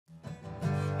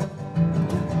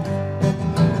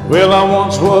Well, I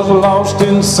once was lost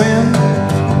in sin,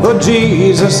 but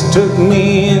Jesus took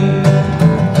me in.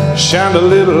 Shined a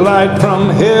little light from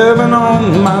heaven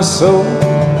on my soul.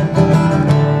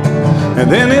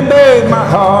 And then he bathed my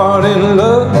heart in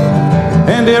love,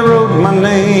 and he wrote my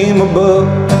name above.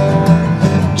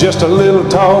 Just a little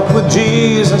talk with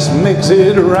Jesus makes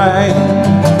it right.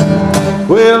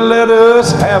 Well, let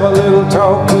us have a little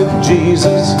talk with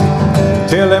Jesus.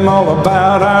 Tell him all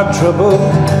about our trouble.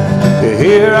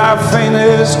 Hear our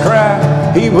faintest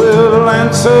cry. He will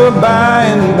answer by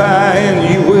and by,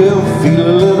 and you will feel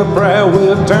a little prayer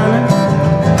wheel turning.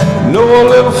 Know a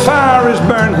little fire is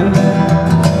burning.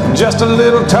 Just a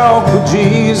little talk with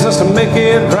Jesus to make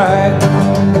it right.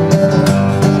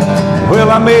 Well,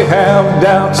 I may have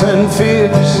doubts and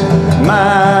fears,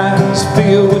 my eyes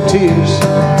filled with tears.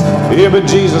 Yeah, but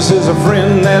Jesus is a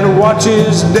friend that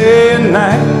watches day and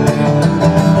night.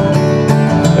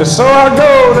 So I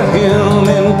go to him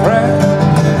in prayer,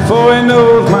 for he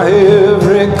knows my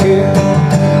every care.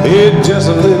 It's just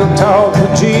a little talk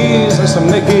with Jesus to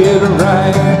make it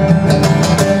right.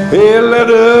 Hey, let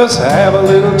us have a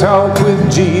little talk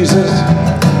with Jesus.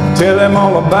 Tell him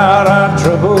all about our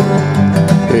trouble.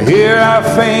 Hear our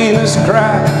faintest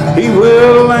cry. He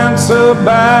will answer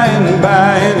by and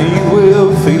by, and you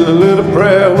will feel a little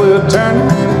prayer will turn.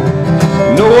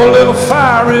 Know a little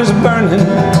fire is burning.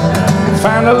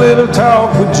 Find a little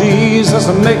talk with Jesus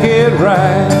and make it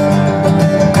right.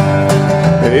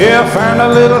 Yeah, find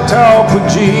a little talk with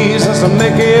Jesus and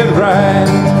make it right.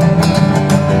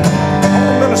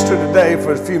 I'll minister today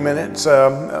for a few minutes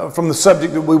from the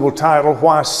subject that we will title,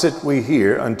 Why Sit We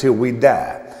Here Until We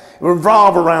Die? It will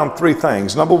revolve around three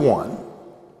things. Number one,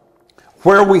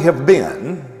 where we have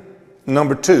been.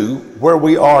 Number two, where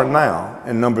we are now.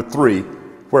 And number three,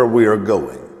 where we are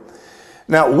going.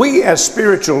 Now, we as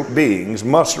spiritual beings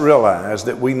must realize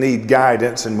that we need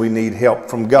guidance and we need help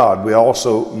from God. We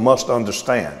also must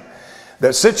understand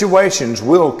that situations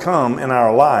will come in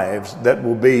our lives that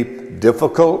will be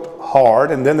difficult,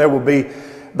 hard, and then there will be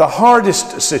the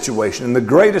hardest situation and the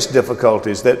greatest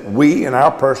difficulties that we in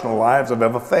our personal lives have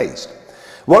ever faced.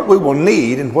 What we will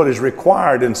need and what is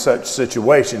required in such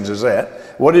situations is that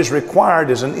what is required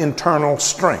is an internal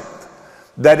strength.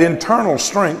 That internal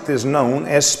strength is known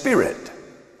as spirit.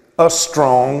 A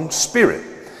strong spirit.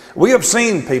 We have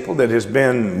seen people that has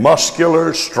been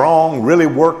muscular, strong, really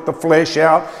work the flesh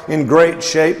out in great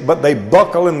shape, but they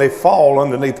buckle and they fall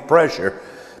underneath pressure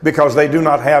because they do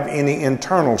not have any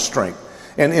internal strength.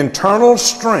 And internal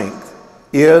strength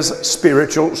is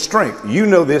spiritual strength. You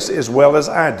know this as well as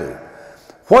I do.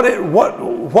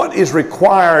 What is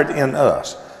required in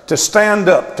us to stand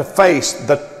up to face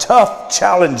the tough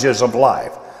challenges of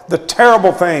life, the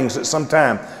terrible things that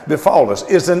sometimes befall us,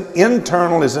 is an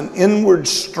inward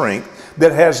strength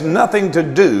that has nothing to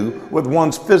do with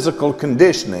one's physical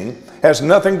conditioning, has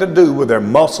nothing to do with their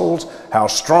muscles, how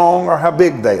strong or how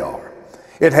big they are.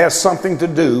 It has something to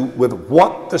do with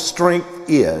what the strength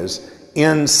is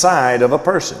inside of a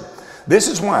person. This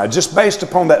is why, just based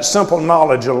upon that simple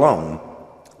knowledge alone,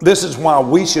 this is why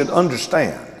we should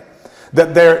understand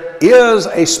that there is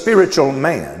a spiritual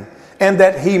man and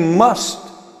that he must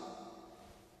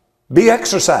be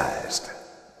exercised.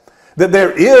 That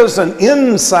there is an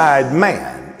inside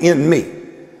man in me.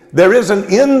 There is an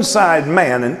inside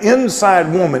man, an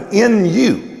inside woman in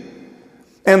you.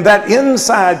 And that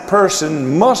inside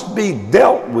person must be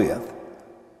dealt with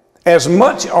as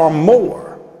much or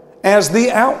more as the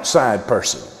outside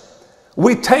person.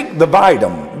 We take the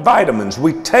vitamins,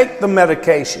 we take the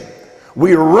medication,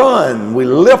 we run, we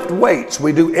lift weights,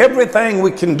 we do everything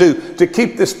we can do to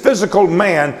keep this physical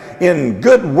man in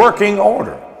good working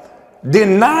order,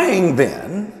 denying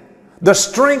then the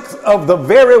strength of the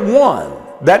very one,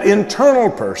 that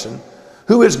internal person,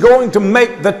 who is going to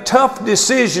make the tough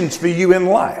decisions for you in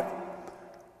life.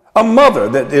 A mother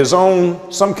that is on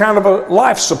some kind of a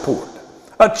life support,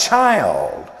 a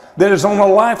child that is on a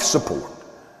life support,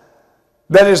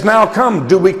 that has now come,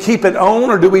 do we keep it on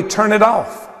or do we turn it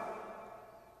off?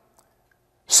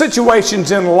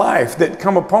 Situations in life that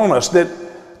come upon us that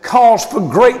cause for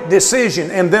great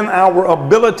decision, and then our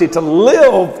ability to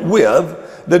live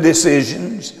with the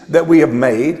decisions that we have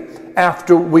made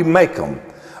after we make them.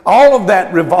 All of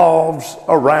that revolves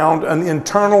around an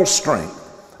internal strength,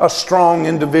 a strong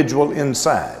individual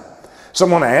inside.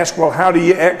 Someone asks, well, how do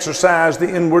you exercise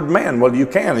the inward man? Well, you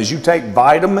can, as you take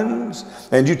vitamins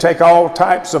and you take all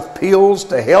types of pills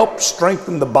to help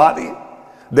strengthen the body.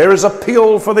 There is a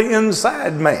pill for the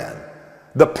inside man.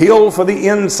 The pill for the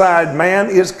inside man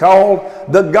is called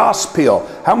the gospel.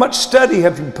 How much study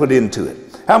have you put into it?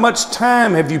 How much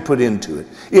time have you put into it?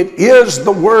 It is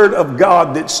the Word of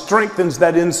God that strengthens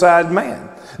that inside man.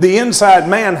 The inside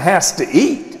man has to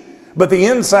eat, but the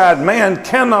inside man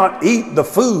cannot eat the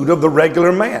food of the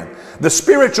regular man. The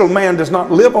spiritual man does not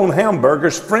live on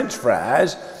hamburgers, French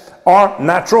fries, or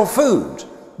natural foods.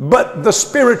 But the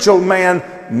spiritual man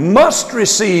must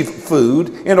receive food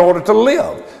in order to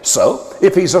live. So,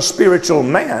 if he's a spiritual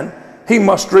man, he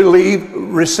must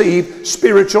receive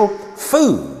spiritual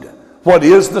food. What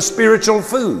is the spiritual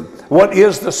food? What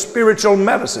is the spiritual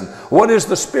medicine? What is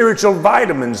the spiritual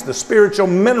vitamins, the spiritual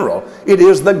mineral? It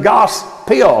is the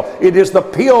gospel. It is the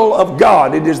pill of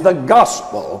God. It is the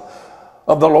gospel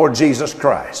of the Lord Jesus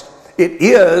Christ. It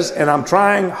is, and I'm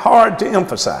trying hard to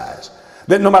emphasize,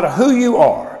 that no matter who you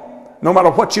are, no matter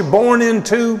what you're born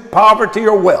into, poverty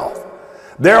or wealth,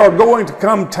 there are going to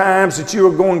come times that you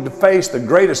are going to face the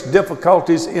greatest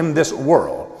difficulties in this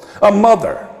world. A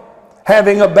mother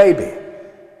having a baby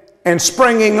and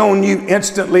springing on you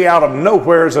instantly out of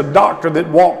nowhere is a doctor that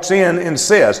walks in and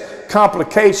says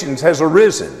complications has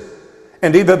arisen,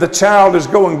 and either the child is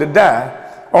going to die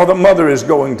or the mother is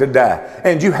going to die,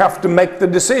 and you have to make the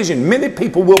decision. Many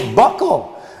people will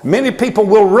buckle. Many people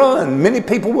will run. Many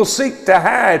people will seek to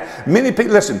hide. Many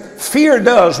people, listen, fear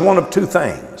does one of two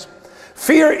things.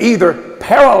 Fear either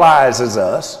paralyzes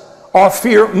us or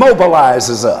fear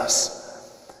mobilizes us.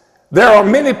 There are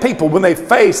many people, when they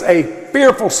face a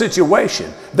fearful situation,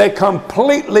 they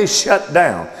completely shut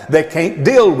down. They can't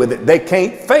deal with it. They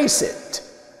can't face it.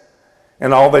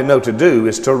 And all they know to do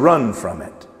is to run from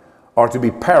it or to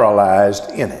be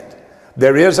paralyzed in it.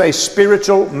 There is a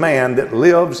spiritual man that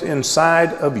lives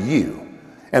inside of you,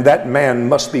 and that man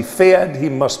must be fed, he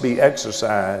must be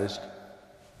exercised,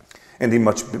 and he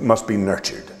must be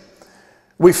nurtured.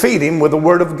 We feed him with the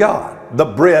Word of God, the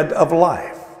bread of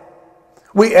life.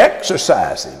 We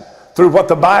exercise him through what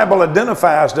the Bible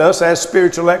identifies to us as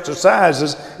spiritual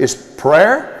exercises is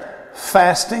prayer,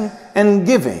 fasting, and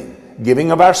giving.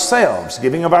 Giving of ourselves,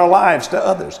 giving of our lives to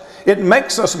others. It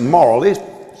makes us morally,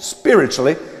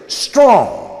 spiritually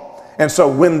strong. And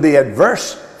so when the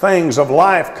adverse things of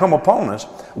life come upon us,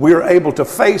 we are able to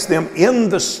face them in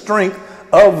the strength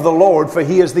of the Lord, for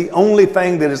He is the only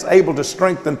thing that is able to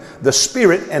strengthen the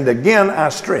spirit. And again, I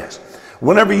stress,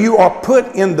 whenever you are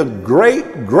put in the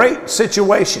great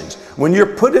situations, when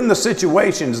you're put in the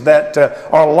situations that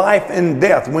are life and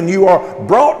death, when you are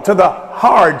brought to the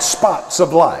hard spots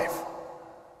of life,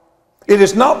 it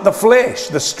is not the flesh,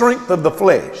 the strength of the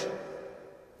flesh,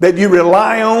 that you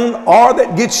rely on or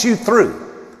that gets you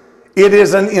through. It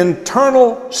is an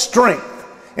internal strength,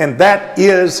 and that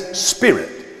is spirit.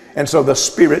 And so the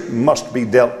spirit must be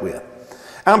dealt with.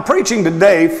 I'm preaching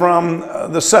today from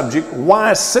the subject,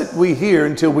 why sit we here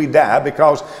until we die?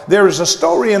 Because there is a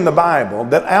story in the Bible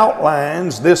that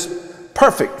outlines this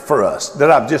perfect for us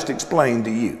that I've just explained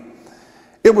to you.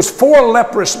 It was 4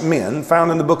 leprous men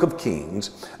found in the book of Kings.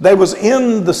 They was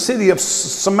in the city of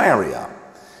Samaria.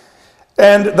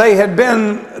 And they had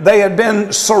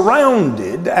been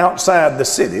surrounded outside the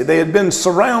city. They had been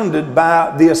surrounded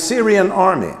by the Assyrian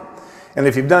army. And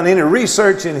if you've done any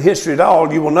research in history at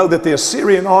all, you will know that the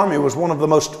Assyrian army was one of the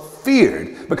most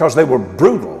feared because they were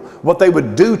brutal. What they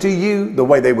would do to you, the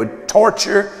way they would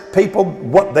torture people,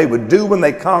 what they would do when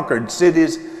they conquered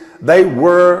cities, they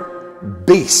were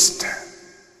beasts.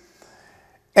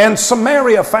 And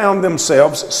Samaria found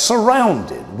themselves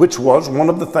surrounded, which was one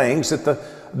of the things that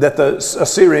the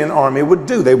Assyrian army would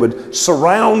do. They would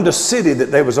surround a city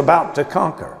that they was about to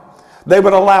conquer. They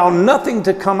would allow nothing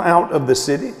to come out of the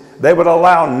city. They would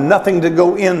allow nothing to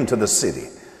go into the city.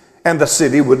 And the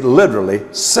city would literally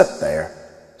sit there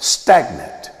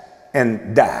stagnant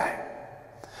and die.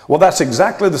 Well, that's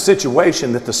exactly the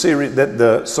situation that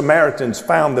the Samaritans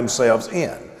found themselves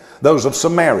in, those of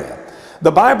Samaria.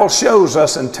 The Bible shows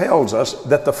us and tells us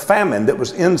that the famine that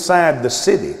was inside the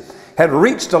city had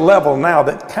reached a level now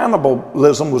that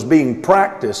cannibalism was being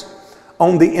practiced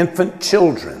on the infant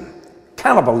children.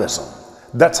 Cannibalism.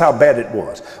 That's how bad it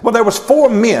was. Well, there was 4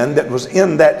 men that was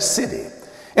in that city.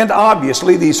 And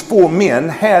obviously these 4 men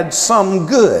had some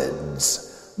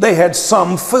goods. They had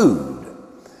some food.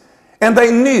 And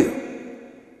they knew,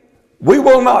 we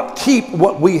will not keep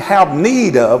what we have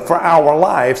need of for our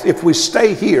lives if we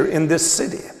stay here in this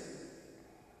city.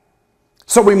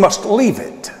 So we must leave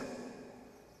it.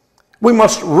 We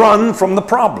must run from the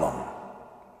problem.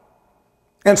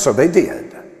 And so they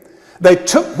did. They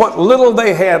took what little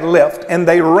they had left and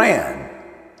they ran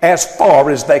as far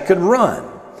as they could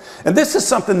run. And this is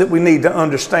something that we need to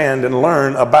understand and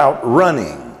learn about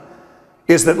running.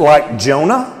 Is that like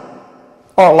Jonah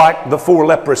or like the 4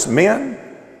 leprous men?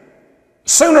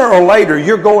 Sooner or later,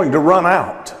 you're going to run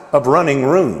out of running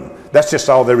room. That's just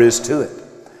all there is to it.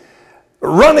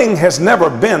 Running has never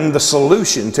been the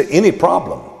solution to any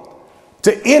problem.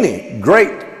 To any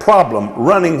great problem,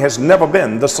 running has never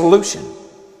been the solution.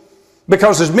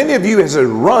 Because as many of you as have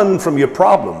run from your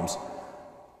problems,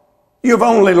 you've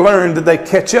only learned that they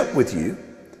catch up with you.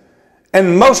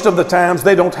 And most of the times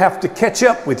they don't have to catch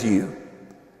up with you,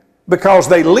 because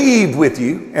they leave with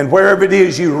you, and wherever it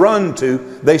is you run to,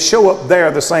 they show up there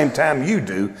the same time you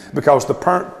do, because the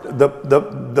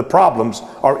problems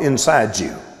are inside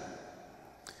you.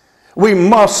 We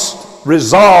must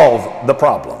resolve the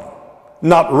problem,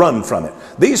 not run from it.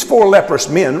 These 4 leprous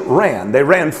men ran. They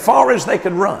ran far as they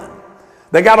could run.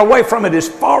 They got away from it as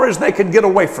far as they could get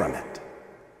away from it.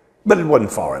 But it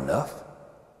wasn't far enough.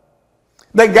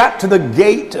 They got to the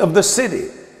gate of the city,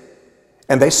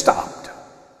 and they stopped.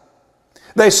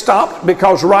 They stopped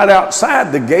because right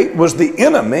outside the gate was the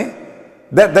enemy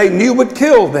that they knew would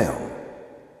kill them.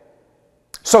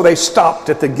 So they stopped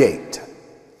at the gate.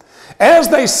 As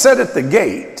they sat at the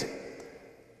gate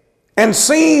and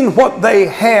seen what they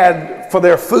had for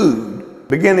their food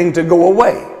beginning to go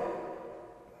away,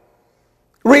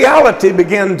 reality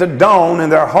began to dawn in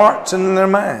their hearts and in their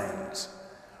minds,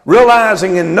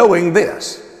 realizing and knowing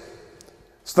this.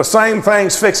 It's the same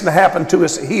thing's fixing to happen to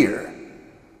us here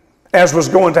as was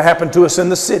going to happen to us in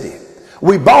the city.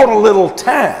 We bought a little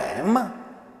time,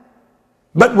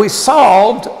 but we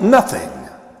solved nothing.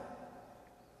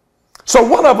 So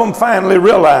one of them finally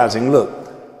realizing,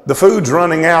 look, the food's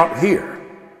running out here.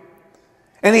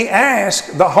 And he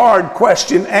asked the hard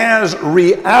question as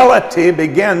reality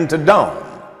began to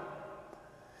dawn.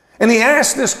 And he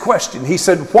asked this question. He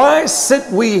said, why sit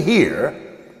we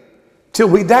here till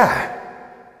we die?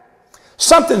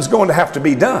 Something's going to have to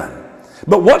be done.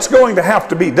 But what's going to have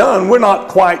to be done, we're not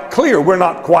quite clear. We're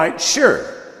not quite sure.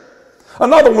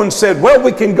 Another one said, well,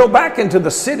 we can go back into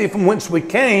the city from whence we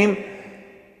came.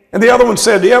 And the other one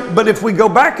said, yep, but if we go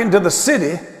back into the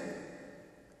city,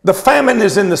 the famine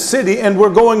is in the city and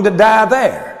we're going to die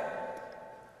there.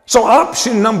 So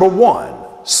option number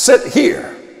 1, sit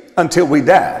here until we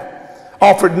die,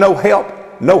 offered no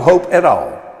help, no hope at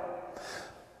all.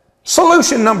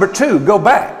 Solution number 2, go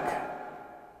back,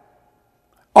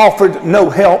 offered no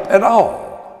help at all.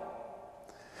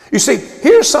 You see,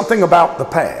 here's something about the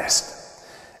past.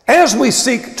 As we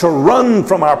seek to run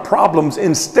from our problems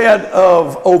instead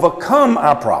of overcome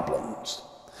our problems,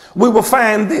 we will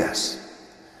find this,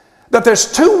 that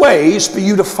there's 2 ways for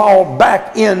you to fall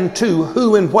back into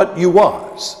who and what you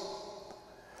was.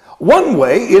 One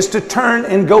way is to turn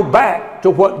and go back to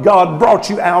what God brought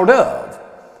you out of.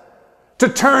 To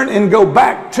turn and go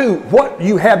back to what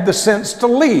you had the sense to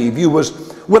leave. You was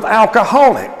with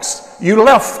alcoholics. You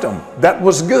left them. That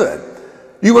was good.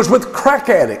 You was with crack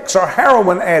addicts or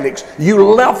heroin addicts. You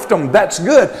left them. That's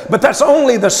good. But that's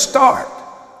only the start.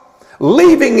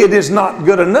 Leaving it is not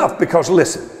good enough, because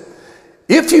listen,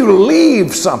 if you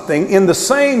leave something in the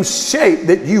same shape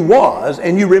that you was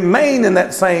and you remain in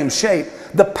that same shape,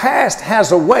 the past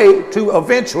has a way to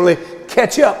eventually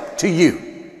catch up to you.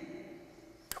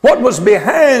 What was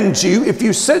behind you, if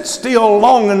you sit still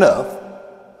long enough,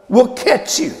 will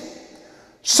catch you.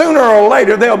 Sooner or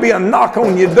later, there'll be a knock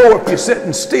on your door if you're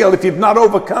sitting still, if you've not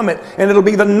overcome it, and it'll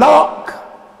be the knock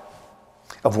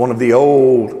of one of the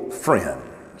old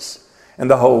friends, and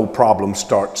the whole problem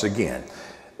starts again.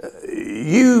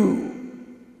 You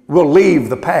will leave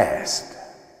the past,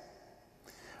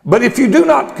 but if you do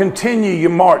not continue your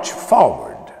march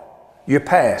forward, your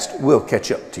past will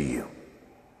catch up to you.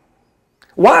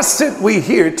 Why sit we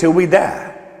here till we die?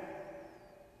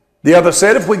 The other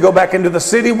said, if we go back into the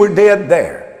city, we're dead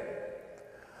there.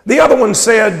 The other one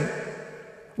said,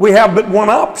 we have but one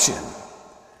option.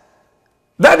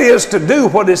 That is to do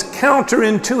what is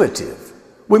counterintuitive.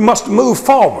 We must move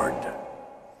forward.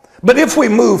 But if we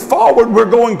move forward, we're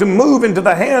going to move into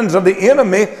the hands of the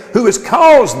enemy who has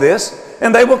caused this,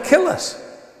 and they will kill us.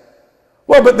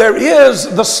 Well, but there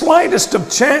is the slightest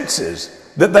of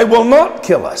chances that they will not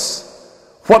kill us.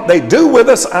 What they do with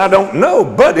us, I don't know.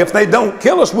 But if they don't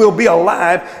kill us, we'll be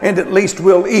alive, and at least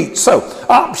we'll eat. So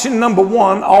option number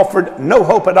 1 offered no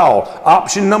hope at all.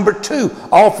 Option number 2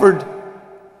 offered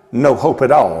no hope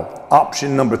at all.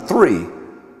 Option number 3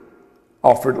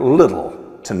 offered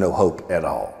little to no hope at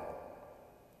all.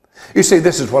 You see,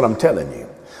 this is what I'm telling you.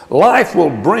 Life will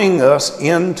bring us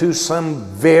into some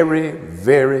very,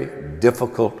 very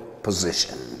difficult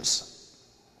positions.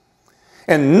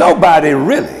 And nobody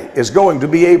really is going to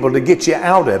be able to get you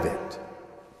out of it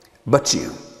but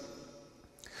you.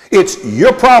 It's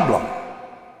your problem.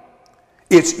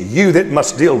 It's you that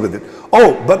must deal with it.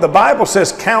 Oh, but the Bible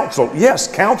says counsel.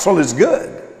 Yes, counsel is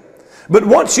good. But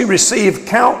once you receive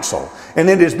counsel and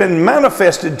it has been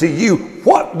manifested to you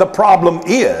what the problem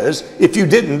is, if you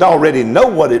didn't already know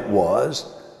what it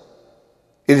was,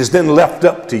 it is then left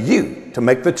up to you to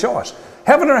make the choice.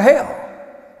 Heaven or hell,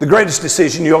 the greatest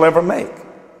decision you'll ever make.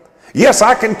 Yes,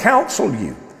 I can counsel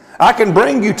you. I can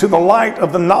bring you to the light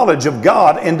of the knowledge of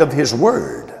God and of His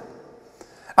Word.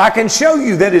 I can show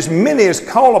you that as many as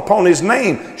call upon His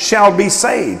name shall be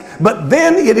saved. But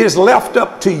then it is left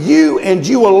up to you and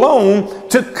you alone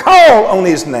to call on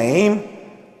His name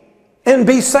and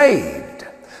be saved.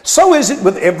 So is it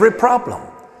with every problem.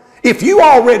 If you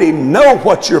already know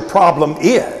what your problem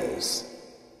is,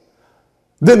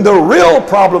 then the real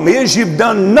problem is you've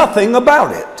done nothing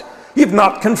about it. You've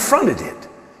not confronted it.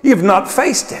 You've not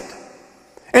faced it.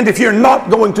 And if you're not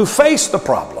going to face the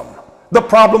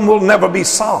problem will never be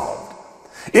solved.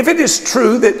 If it is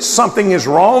true that something is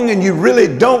wrong and you really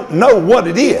don't know what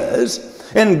it is,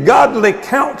 and godly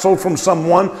counsel from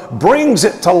someone brings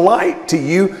it to light to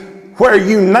you where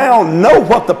you now know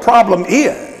what the problem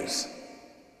is,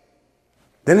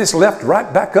 then it's left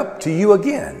right back up to you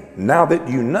again. Now that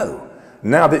you know,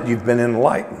 now that you've been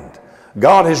enlightened,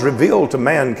 God has revealed to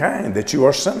mankind that you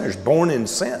are sinners born in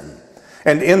sin.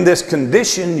 And in this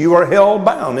condition, you are hell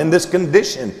bound. In this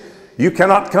condition, you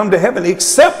cannot come to heaven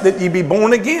except that ye be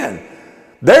born again.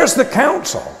 There's the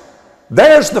counsel.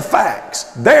 There's the facts.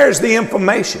 There's the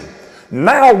information.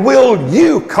 Now will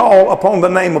you call upon the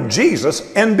name of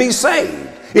Jesus and be saved?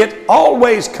 It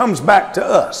always comes back to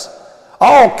us.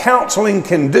 All counseling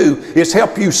can do is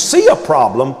help you see a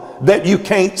problem that you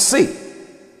can't see.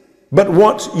 But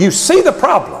once you see the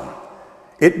problem,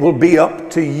 it will be up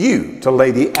to you to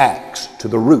lay the axe to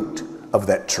the root of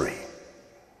that tree.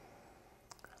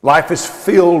 Life is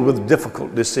filled with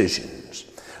difficult decisions.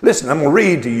 Listen, I'm going to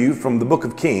read to you from the book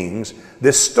of Kings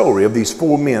this story of these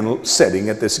 4 men sitting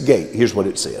at this gate. Here's what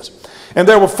it says. And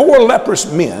there were 4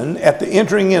 leprous men at the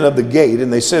entering in of the gate,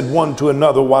 and they said one to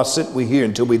another, why sit we here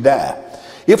until we die?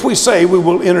 If we say we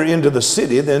will enter into the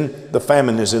city, then the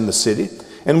famine is in the city,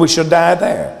 and we shall die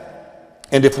there.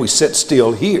 And if we sit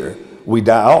still here, we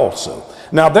die also.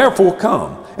 Now therefore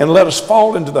come, and let us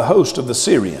fall into the host of the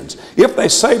Syrians. If they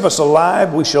save us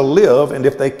alive, we shall live, and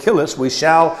if they kill us, we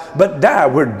shall but die.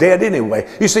 We're dead anyway.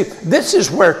 You see, this is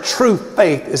where true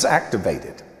faith is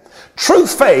activated. True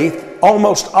faith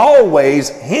almost always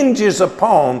hinges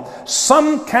upon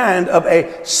some kind of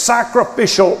a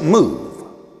sacrificial move.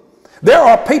 There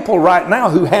are people right now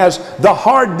who has the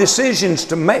hard decisions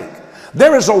to make.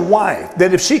 There is a wife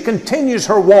that if she continues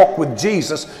her walk with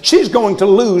Jesus, she's going to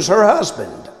lose her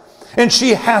husband. And she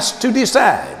has to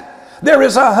decide. There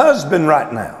is a husband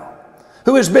right now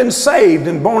who has been saved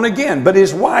and born again, but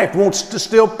his wife wants to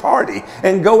still party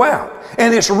and go out.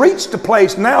 And it's reached a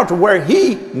place now to where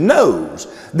he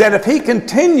knows that if he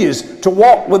continues to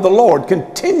walk with the Lord,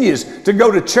 continues to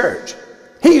go to church,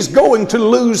 he's going to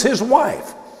lose his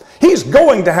wife. He's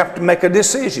going to have to make a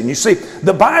decision. You see,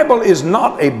 the Bible is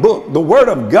not a book. The Word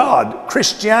of God,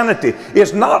 Christianity,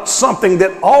 is not something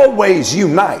that always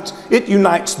unites. It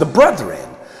unites the brethren.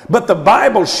 But the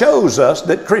Bible shows us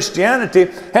that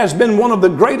Christianity has been one of the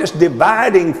greatest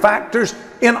dividing factors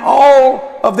in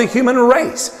all of the human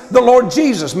race. The Lord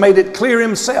Jesus made it clear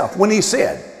Himself when He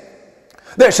said,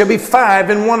 there shall be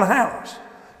 5 in one house.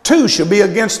 2 shall be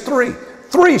against 3.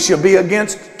 3 shall be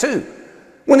against 2.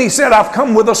 When He said, I've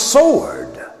come with a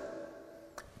sword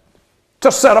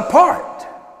to set apart.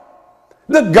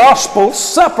 The gospel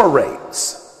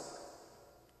separates.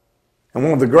 And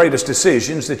one of the greatest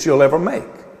decisions that you'll ever make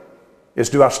is,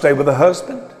 do I stay with a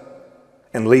husband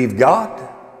and leave God?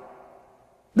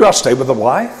 Do I stay with a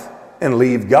wife and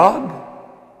leave God?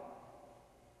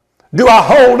 Do I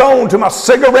hold on to my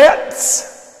cigarettes?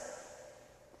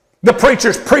 The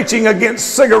preacher's preaching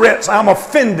against cigarettes. I'm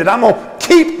offended. I'm going to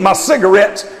keep my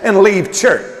cigarettes and leave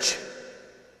church.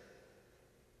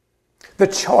 The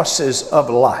choices of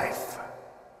life,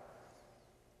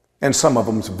 and some of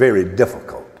them's very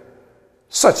difficult,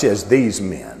 such as these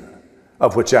men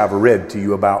of which I've read to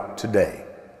you about today.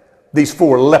 These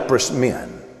 4 leprous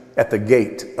men at the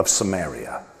gate of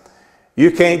Samaria.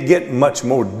 You can't get much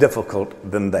more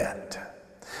difficult than that.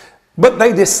 But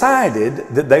they decided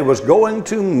that they was going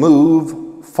to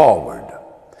move forward.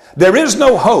 There is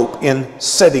no hope in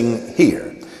sitting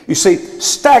here. You see,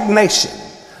 stagnation,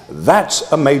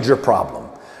 that's a major problem.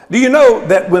 Do you know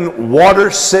that when water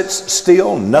sits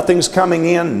still, nothing's coming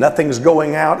in, nothing's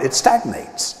going out, it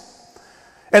stagnates.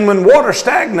 And when water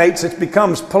stagnates, it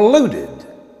becomes polluted.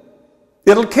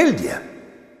 It'll kill you.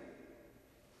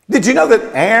 Did you know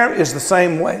that air is the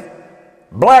same way?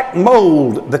 black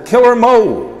mold, the killer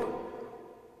mold.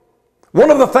 One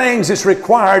of the things that's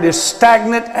required is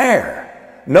stagnant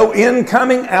air. No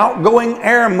incoming, outgoing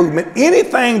air movement.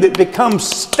 Anything that becomes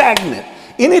stagnant,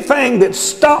 anything that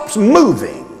stops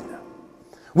moving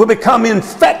will become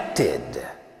infected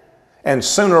and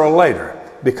sooner or later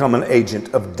become an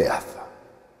agent of death.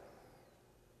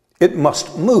 It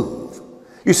must move.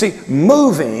 You see,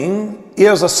 moving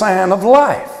is a sign of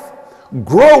life.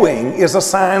 Growing is a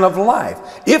sign of life.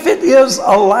 If it is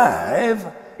alive,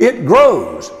 it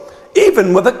grows.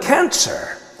 Even with a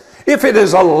cancer, if it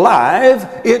is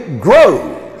alive, it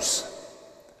grows.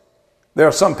 There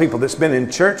are some people that's been in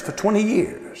church for 20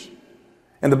 years.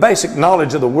 And the basic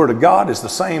knowledge of the Word of God is the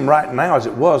same right now as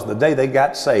it was the day they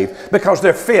got saved, because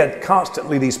they're fed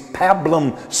constantly these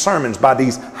pablum sermons by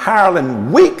these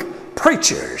hireling, weak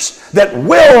preachers that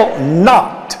will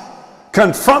not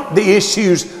confront the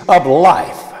issues of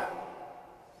life.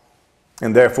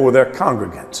 And therefore their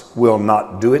congregants will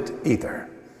not do it either.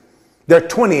 They're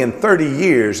 20 and 30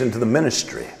 years into the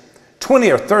ministry,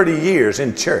 20 or 30 years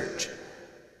in church,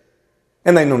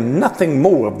 and they know nothing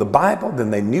more of the Bible than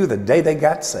they knew the day they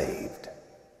got saved.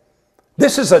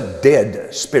 This is a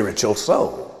dead spiritual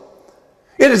soul.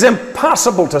 It is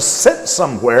impossible to sit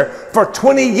somewhere for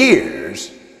 20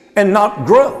 years and not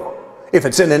grow. If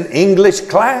it's in an English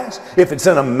class, if it's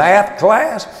in a math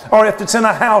class, or if it's in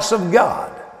a house of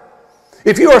God.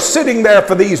 If you are sitting there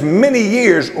for these many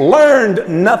years, learned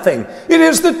nothing, it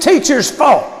is the teacher's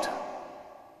fault,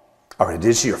 or it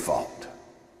is your fault.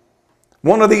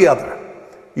 One or the other.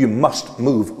 You must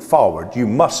move forward. You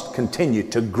must continue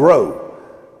to grow.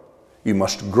 You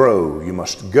must grow. You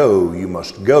must go. You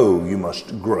must go. You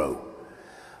must grow.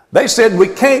 They said we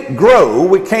can't grow,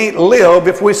 we can't live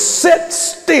if we sit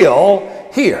still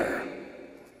here.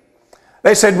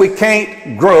 They said we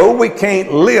can't grow, we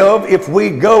can't live if we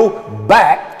go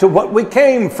back to what we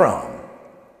came from.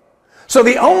 So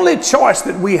the only choice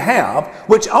that we have,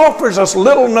 which offers us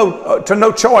little to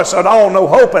no choice at all, no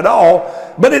hope at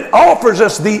all, but it offers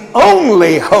us the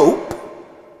only hope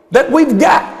that we've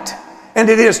got, and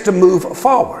it is to move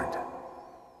forward.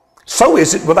 So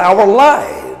is it with our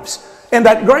lives in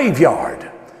that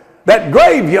graveyard. That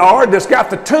graveyard that's got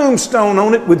the tombstone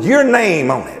on it with your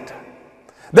name on it.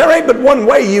 There ain't but one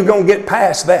way you're going to get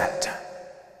past that.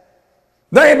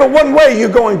 There ain't but one way you're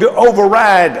going to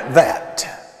override that.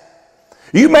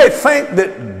 You may think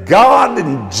that God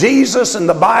and Jesus and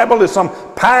the Bible is some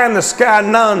pie-in-the-sky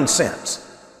nonsense.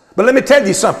 But let me tell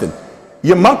you something.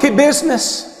 Your monkey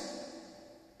business,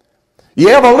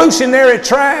 your evolutionary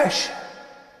trash,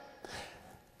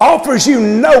 offers you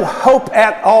no hope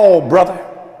at all, brother,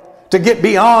 to get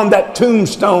beyond that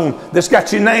tombstone that's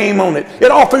got your name on it.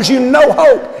 It offers you no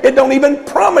hope. It don't even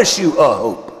promise you a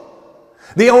hope.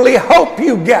 The only hope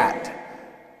you got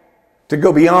to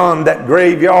go beyond that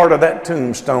graveyard or that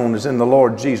tombstone is in the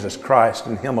Lord Jesus Christ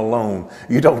and Him alone.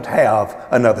 You don't have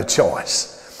another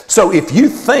choice. So if you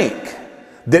think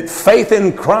that faith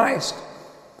in Christ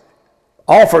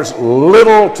offers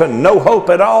little to no hope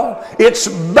at all, it's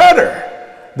better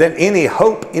than any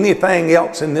hope anything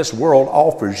else in this world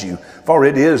offers you, for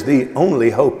it is the only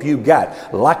hope you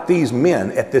got. Like these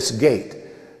men at this gate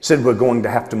said, we're going to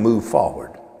have to move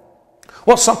forward.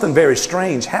 Well, something very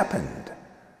strange happened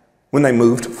when they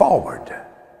moved forward.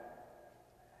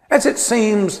 As it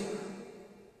seems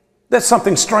that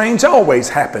something strange always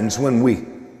happens when we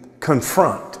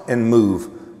confront and move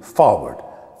forward.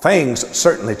 Things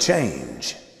certainly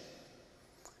change.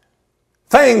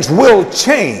 Things will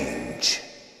change.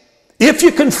 If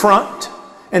you confront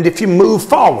and if you move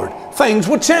forward, things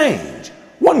will change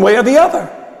one way or the other.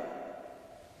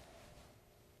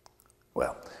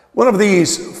 Well, one of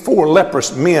these 4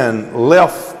 leprous men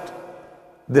left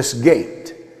this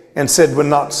gate and said, we're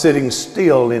not sitting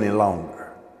still any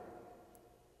longer.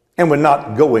 And we're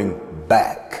not going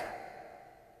back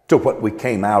to what we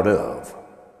came out of.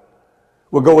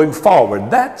 We're going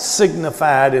forward. That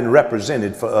signified and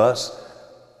represented for us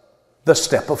the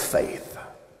step of faith.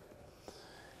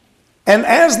 And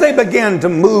as they began to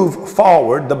move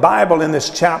forward, the Bible in this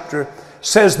chapter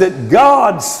says that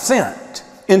God sent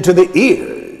into the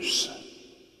ears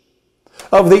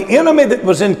of the enemy that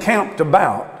was encamped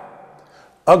about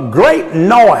a great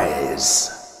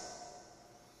noise.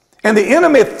 And the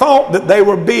enemy thought that they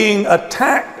were being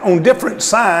attacked on different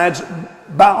sides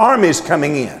by armies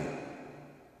coming in.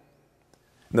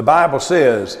 The Bible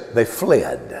says they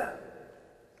fled.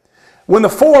 When the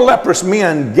 4 leprous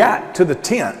men got to the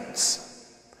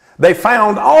tents, they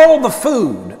found all the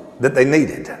food that they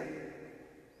needed.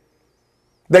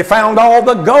 They found all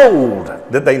the gold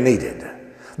that they needed.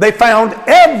 They found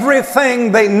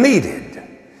everything they needed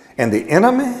and the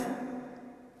enemy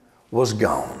was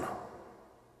gone.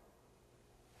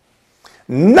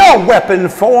 No weapon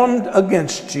formed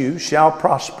against you shall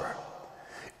prosper,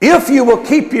 if you will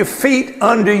keep your feet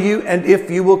under you and if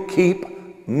you will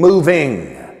keep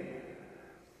moving.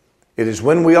 It is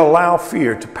when we allow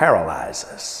fear to paralyze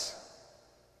us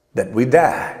that we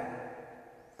die.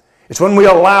 It's when we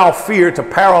allow fear to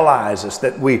paralyze us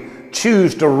that we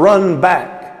choose to run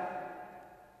back,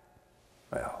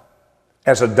 well,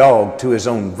 as a dog to his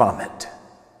own vomit,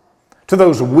 to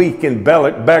those weak and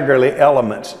beggarly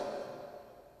elements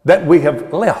that we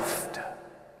have left.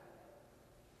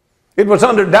 It was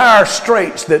under dire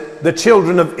straits that the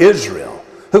children of Israel,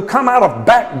 who come out of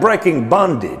back-breaking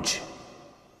bondage,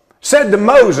 said to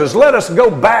Moses, let us go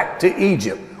back to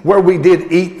Egypt, where we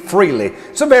did eat freely.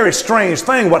 It's a very strange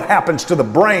thing what happens to the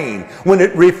brain when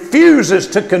it refuses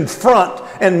to confront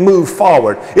and move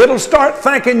forward. It'll start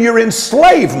thinking your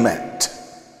enslavement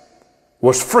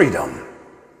was freedom.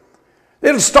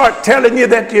 It'll start telling you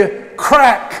that your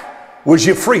crack was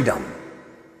your freedom.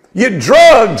 Your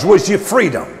drugs was your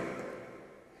freedom.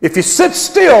 If you sit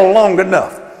still long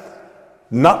enough,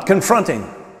 not confronting,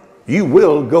 you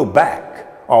will go back,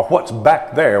 or what's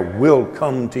back there will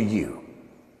come to you.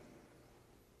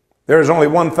 There is only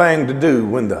one thing to do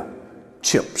when the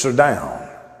chips are down.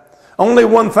 Only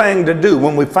one thing to do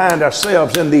when we find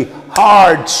ourselves in the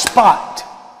hard spot.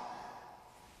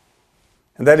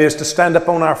 And that is to stand up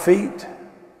on our feet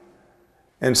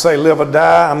and say, live or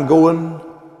die, I'm going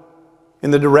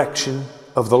in the direction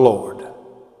of the Lord.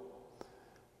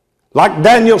 Like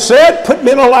Daniel said, put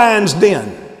me in a lion's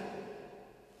den,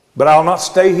 but I'll not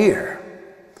stay here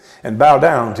and bow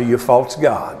down to your false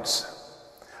gods.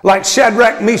 Like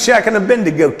Shadrach, Meshach, and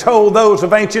Abednego told those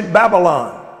of ancient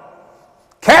Babylon,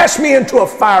 cast me into a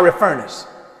fiery furnace.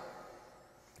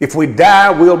 If we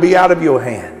die, we'll be out of your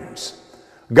hands.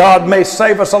 God may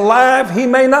save us alive, he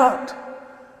may not.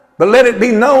 But let it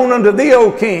be known unto thee,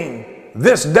 O king,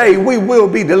 this day we will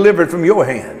be delivered from your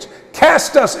hands.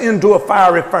 Cast us into a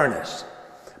fiery furnace,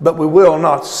 but we will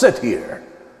not sit here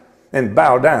and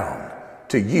bow down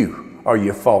to you or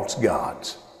your false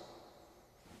gods.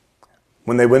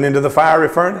 When they went into the fiery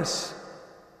furnace,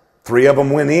 3 of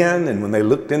them went in, and when they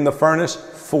looked in the furnace,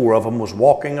 4 of them was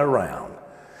walking around.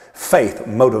 Faith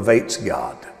motivates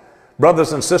God.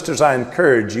 Brothers and sisters, I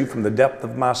encourage you from the depth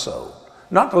of my soul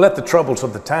not to let the troubles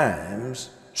of the times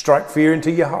strike fear into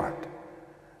your heart,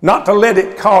 not to let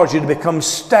it cause you to become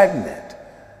stagnant,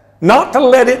 not to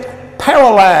let it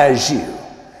paralyze you,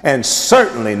 and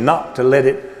certainly not to let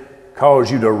it cause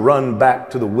you to run back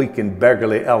to the weak and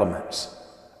beggarly elements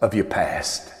of your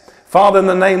past. Father, in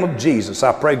the name of Jesus,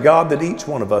 I pray, God, that each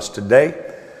one of us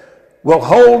today will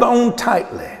hold on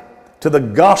tightly to the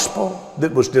gospel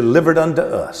that was delivered unto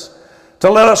us, to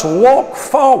let us walk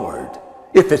forward.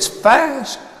 If it's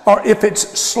fast or if it's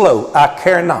slow, I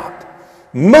care not.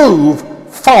 Move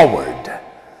forward.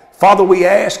 Father, we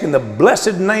ask in the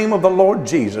blessed name of the Lord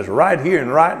Jesus right here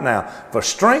and right now for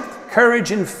strength,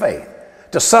 courage, and faith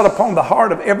to set upon the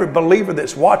heart of every believer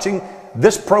that's watching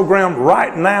this program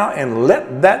right now, and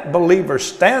let that believer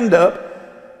stand up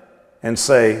and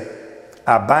say,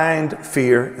 I bind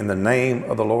fear in the name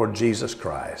of the Lord Jesus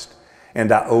Christ,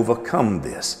 and I overcome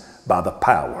this by the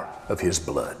power of his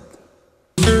blood.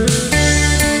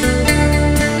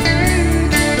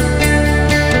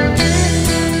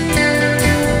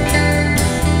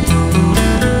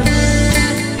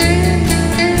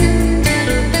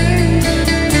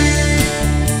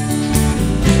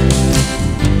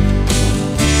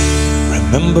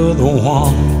 Remember the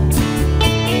one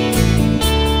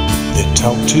that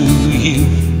talked to you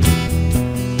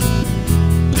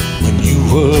when you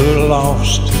were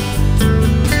lost.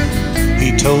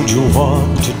 He told you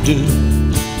what to do.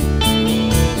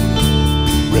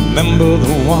 Remember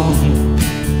the one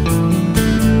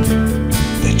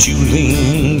that you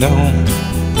leaned on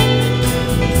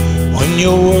when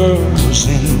your world was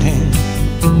ending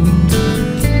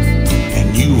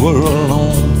and you were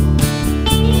alone.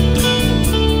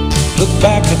 Look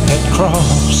back at that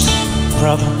cross,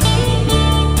 brother,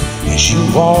 as you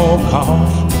walk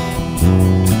off.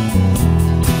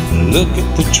 Look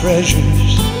at the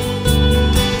treasures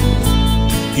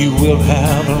you will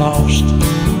have lost.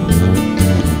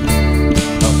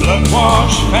 A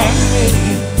blood-washed family,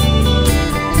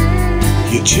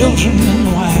 your children and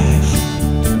wife,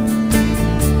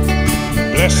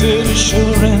 blessed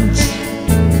assurance,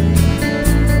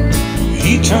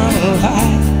 eternal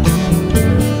life.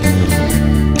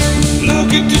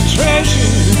 Look at the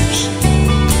treasures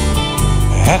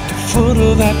at the foot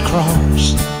of that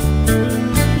cross,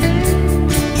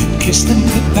 then kiss them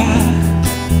goodbye.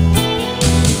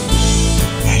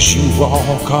 as you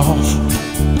walk off.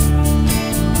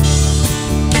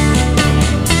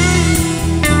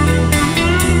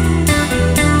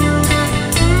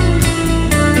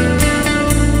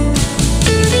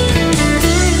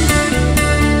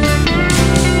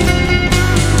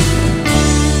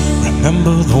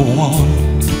 Remember the one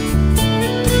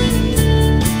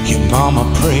your mama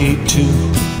prayed to,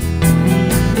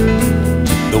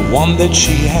 the one that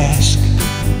she asked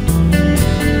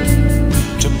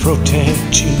to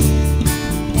protect you.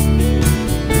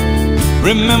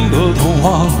 Remember the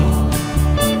one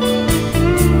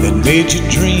that made your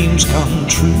dreams come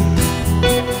true,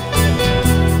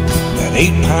 that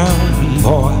 8-pound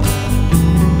boy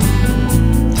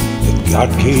that God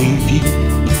gave you.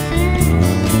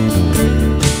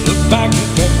 Look back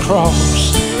at that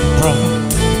cross, brother,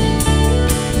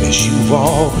 as you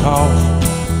walk off.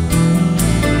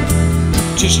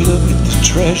 Just look at the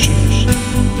treasures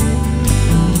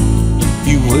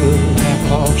you will have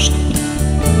lost.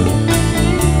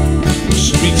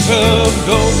 Streets of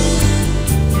gold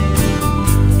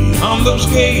beyond those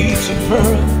gates of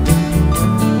pearl,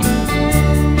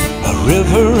 a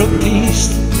river of peace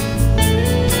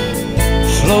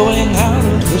flowing out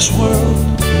of this world.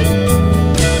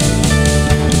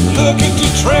 Look at the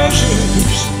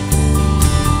treasures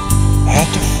at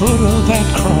the foot of that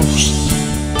cross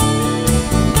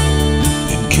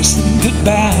and kiss them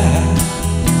goodbye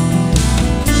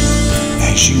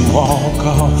as you walk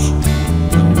off.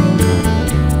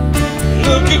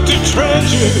 Look at the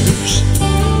treasures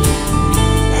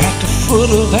at the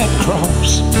foot of that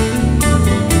cross,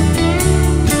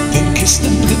 then kiss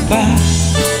them goodbye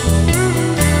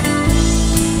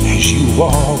as you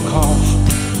walk off.